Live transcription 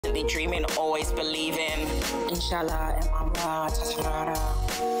constantly dreaming, always believing. Inshallah,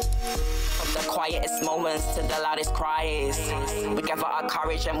 from the quietest moments to the loudest cries, we gather our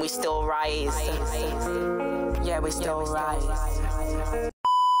courage and we still rise. Yeah, we still rise.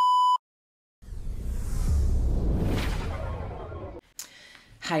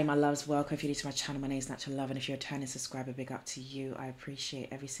 Hi my loves, welcome. If you're new to my channel, my name is Natural Love, and if you're a returning subscriber, big up to you. I appreciate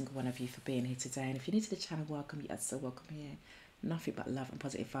every single one of you for being here today, and if you're new to the channel, welcome. You are so welcome here. Nothing but love and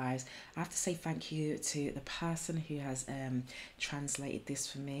positive vibes. I have to say thank you to the person who has translated this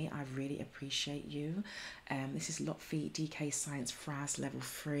for me. I really appreciate you. This is Lotfi DK Science Farad level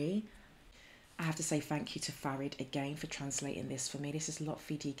 3. I have to say thank you to Farad again for translating this for me. This is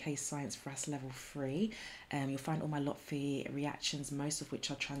Lotfi DK Science Farad level 3. You'll find all my Lotfi reactions, most of which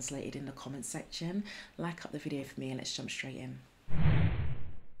are translated in the comment section. Like up the video for me and let's jump straight in.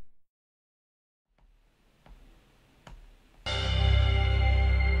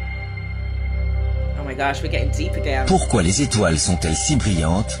 Oh my gosh, we're getting deep again. Pourquoi les étoiles sont-elles si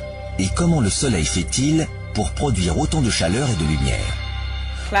brillantes et comment le soleil fait-il pour produire autant de chaleur et de lumière?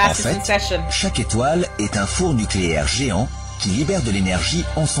 En fait, chaque étoile est un four nucléaire géant qui libère de l'énergie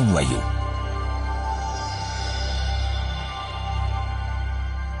en son noyau.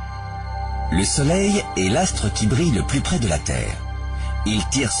 Le Soleil est l'astre qui brille le plus près de la Terre. Il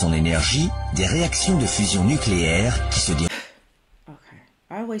tire son énergie des réactions de fusion nucléaire qui se déroulent. Okay,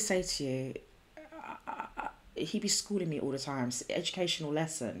 I always say to you, he be schooling me all the time. It's an educational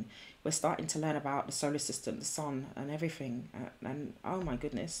lesson. We're starting to learn about the solar system, the sun, and everything. And oh my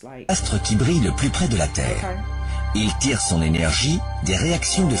goodness, like. L'astre qui brille le plus près de la Terre. Okay. Il tire son énergie des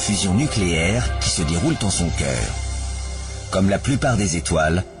réactions de fusion nucléaire qui se déroulent en son cœur. Comme la plupart des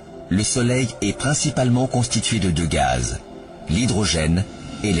étoiles, le Soleil est principalement constitué de deux gaz, l'hydrogène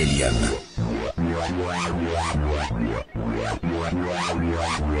et l'hélium.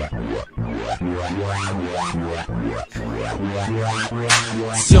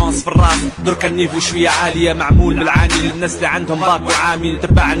 سيونس في الراس درك النيفو شوية عالية معمول بالعاني للناس اللي عندهم باك وعامل.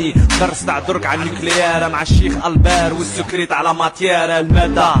 تبعني درس تاع درك على النيوكليير مع الشيخ ألبير والسكريت على ماتيير.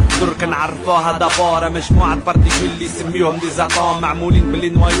 المادة درك نعرفوها دابورا مجموعة بارتيكول اللي يسميوهم دي زاتوم معمولين باللي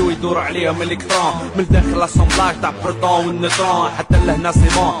نوايو يدور عليهم الكترون من داخل لاسومبلاج تاع بروتون والنيوترون. حتى لهنا سي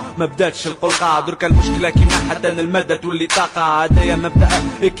بون ما بداتش القلقة درك المشكلة كيما حتى المادة تولي طاقة. هدايا مبدأ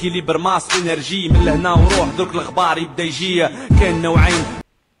اكيليبر ماس انرجي من لهنا وروح درك الغبار يبدا يجي. كاين نوعين.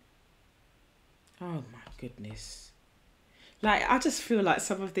 Oh my goodness. Like, I just feel like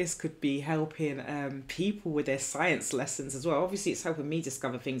some of this could be helping people with their science lessons as well. Obviously, it's helping me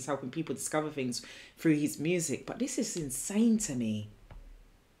discover things, helping people discover things through his music. But this is insane to me.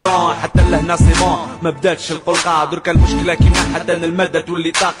 حتى لهنا سي بون ما بداتش القلقة درك المشكلة كيما حتى المادة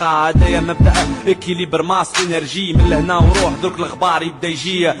تولي طاقة. هدايا مبدأ اكيليبر ماس انرجي من لهنا وروح درك الغبار يبدا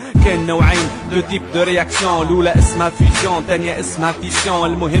يجي. كاين نوعين دو تيب دو رياكسيون. الاولى اسمها فيسيون ثانية اسمها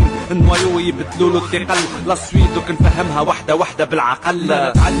فيسيون. المهم النوايو يبدلولو الثقل. لا سويت دوك نفهمها وحدة وحدة بالعقل.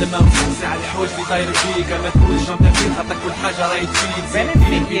 نتعلم ونسمسي على الحوايج اللي داير فيك ما تقولش جامد فيك خاطر كل حاجة راهي تفيد. زين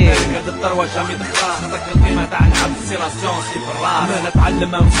فيك هاد الثروة جامد تختار خاطر القيمة تاع العبد سي لا سيونس اللي في الراس.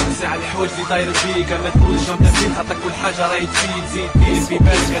 نتعلم على الحوايج اللي داير فيك ما تقولش جامد فيك خاطر كل حاجة راهي تفيد. زيد دير في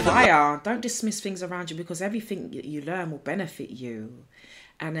بالك. Don't dismiss things around you because everything you learn will benefit you.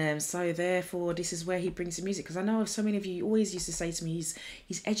 And so therefore this is where he brings the music, because I know so many of you always used to say to me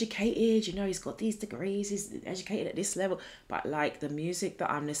he's educated, you know, he's got these degrees, he's educated at this level, but like the music that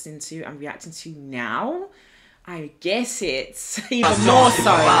I'm listening to and reacting to now, I guess it's even more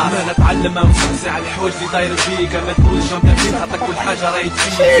so. نتعلم ونسمسي على الحوايج اللي داير فيك ما تقولش جامد فيك خاطر كل حاجة راهي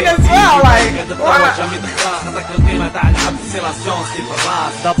تفيد. جامد اختار خاطر القيمة تاع العبد سي لا سيونس اللي في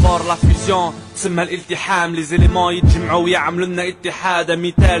الراس. دابور لا فيزيون تسمى الالتحام. لي زيليمون يتجمعوا ويعملوا لنا اتحاد.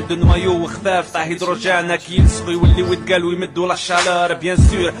 مثال دو نوايو وخفاف تاع هيدروجين كي يلصقوا يوليو يتقال ويمدوا لا شالور. بيان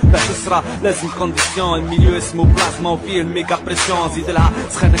سور باش تصرى لازم كونديسيون. الميليو اسمه بلازما وفيه الميغا بريسيون. زيد لها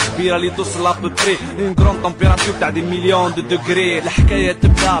سخانة كبيرة اللي توصل لابوبري اون كرون تمبيراتور تاع دي مليون دو دوغري. الحكاية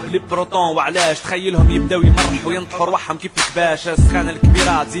تبدا بلي بروتون وعلاش تخيلهم يبداو يمرحوا ينطحوا رواحهم كيف كباش. السخانة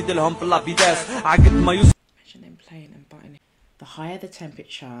الكبيرة تزيد لهم في لافيتاس عقد ما يوصل. The higher the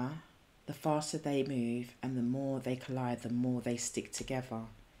temperature, the faster they move, and the more they collide, the more they stick together.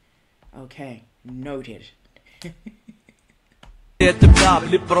 Okay, noted. تبدا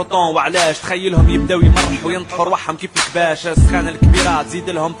بلي بروتون وعلاش تخيلهم يبداو يمرحوا ينطحوا رواحهم كيف كباش. السخانة الكبيرة تزيد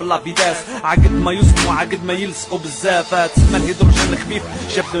لهم في لافيتاس عقد ما يسموا عقد ما يلصقوا بزاف. تسمى الهيدروجين الخفيف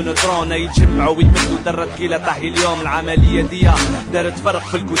جاب دو نوترون يتجمعوا ويمدوا ذرة ثقيلة تاع هيليوم. العملية دي دارت فرق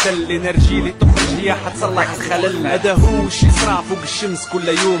في الكتل. الانرجي اللي تخرج هي حتصلح الخلل. هذا هو الشي صرا فوق الشمس كل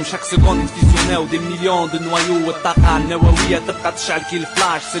يوم، شاك سكوند فيزيوناو دي مليون دو نوايو، والطاقة النووية تبقى تشعل كي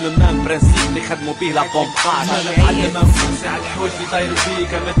الفلاش. سي لو ميم برانسيب اللي خدموا بيه لا بومباج. نتعلم نفوسي على الحوايج اللي داير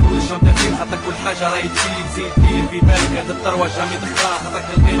بيك، ما تقولش انت فين خاطر كل حاجة راهي تزيد. زيد دير في بالك هاد الثروة جامي تخرا، خاطر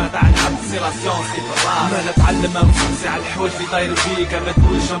القيمة تاع العبد سي لا سيونس اللي في الراس. ما نتعلم نفوسي على الحوايج اللي داير بيك، ما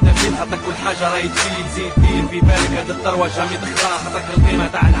تقولش انت فين خاطر كل حاجة راهي تزيد. زيد دير في بالك هاد الثروة جامي تخرا، خاطر القيمة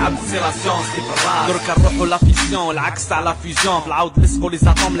تاع العبد سي لا سيونس اللي في الراس. دركا نروحو لا فيسيون العكس تاع لا فيزيون، في العاود نلصقو لي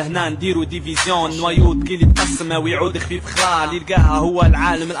زاتوم لهنا نديرو ديفيزيون. نوايو كي اللي تقسم ويعود خفيف خرا، اللي لقاها هو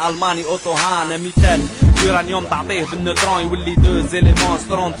العالم الالماني اوتو هان. مثال يورانيوم تعطيه بالنيوترون يولي دو زيليمون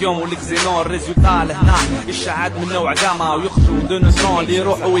سترونتيوم والكزينون. الريزولتا لهنا الشعاد من نوع جاما ويخرجوا دو نيوترون اللي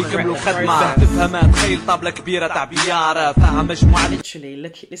يروحوا ويكملوا الخدمه. تفهمها تخيل طابله كبيره تاع بياره فيها مجموعه. Literally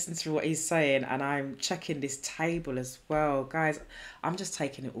listen to what he's saying, and I'm checking this table as well, guys. I'm just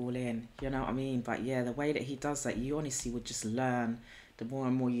taking it all in, you know what I mean? But yeah, the way that he does that, you honestly would just learn. The more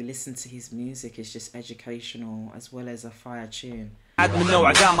and more you listen to his music, it's just educational as well as a fire tune. من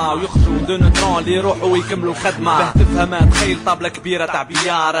نوع جاما ويخرجوا دو نيوترون اللي يروحوا ويكملوا الخدمه. تفهمها تخيل طابله كبيره تاع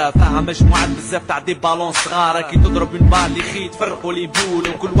بياره فيها مجموعات بزاف تاع دي بالون صغار، كي تضرب من بال اللي خيط تفرقوا لي بول،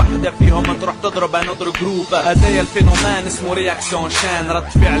 وكل وحده فيهم تروح تضرب انوتر جروب. هذايا الفينومين اسمه رياكسيون شان، رد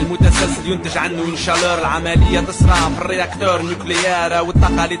فعل متسلسل ينتج عنه اون شالور. العمليه تصرى في الرياكتور نوكليير،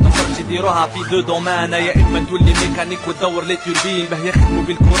 والطاقه اللي تخرج يديروها في دو دومان، يا اما تولي ميكانيك وتدور لي توربين باه يخدموا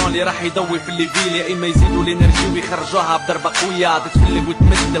بالكورون اللي راح يضوي في الليفيل، يا اما يزيدوا الانرجي ويخرجوها بضربه قويه تتفلق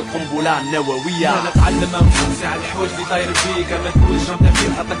وتمد القنبله النوويه. ما نتعلم نفوسي على الحوايج اللي داير بيك، ما تقولش انت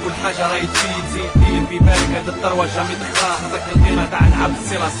فين خاطر كل حاجه راهي تزيد. زيد دير في بالك هاد الثروه جامي تخرا، خاطر القيمه تاع العبد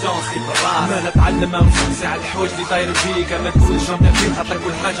سي لا سيونس اللي في الراس. ما نتعلم نفوسي على الحوايج اللي داير بيك، ما تقولش انت فين خاطر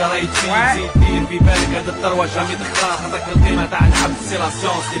كل حاجه راهي تزيد. زيد دير في بالك هاد الثروه جامي تخرا، خاطر القيمه تاع العبد سي لا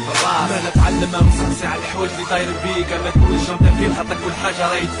سيونس اللي في الراس. ما نتعلم نفوسي على الحوايج اللي داير بيك، ما تقولش انت فين خاطر كل حاجه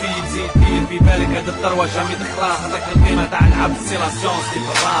راهي تفيد. زيد دير في بالك هاد الثروه جامي تخرا، خاطر القيمه تاع العبد سي لا سيونس اللي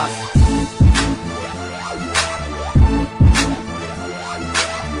في الراس.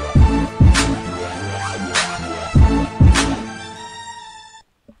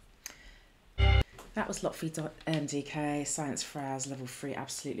 That was Lotfi DK Science Farad level 3,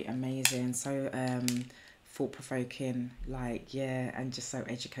 absolutely amazing. So thought-provoking, like, yeah, and just so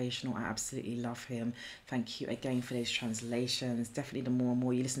educational. I absolutely love him. Thank you again for those translations. Definitely the more and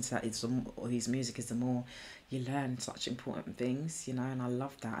more you listen to that, his music is the more you learn such important things, you know, and I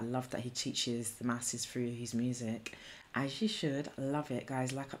love that. I love that he teaches the masses through his music, as you should. Love it, guys.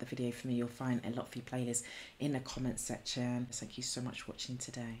 Like up the video for me. You'll find a Lotfi playlist in the comment section. Thank you so much for watching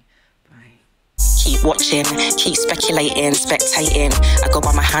today. Bye. Keep watching, keep speculating, spectating. I go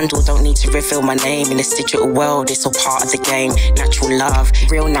by my handle, don't need to reveal my name. In this digital world, it's all part of the game. Natural love,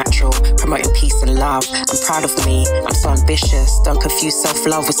 real natural, promoting peace and love. I'm proud of me, I'm so ambitious. Don't confuse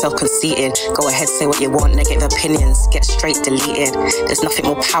self-love with self-conceited. Go ahead, say what you want, negative opinions get straight deleted. There's nothing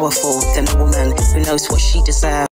more powerful than a woman who knows what she deserves.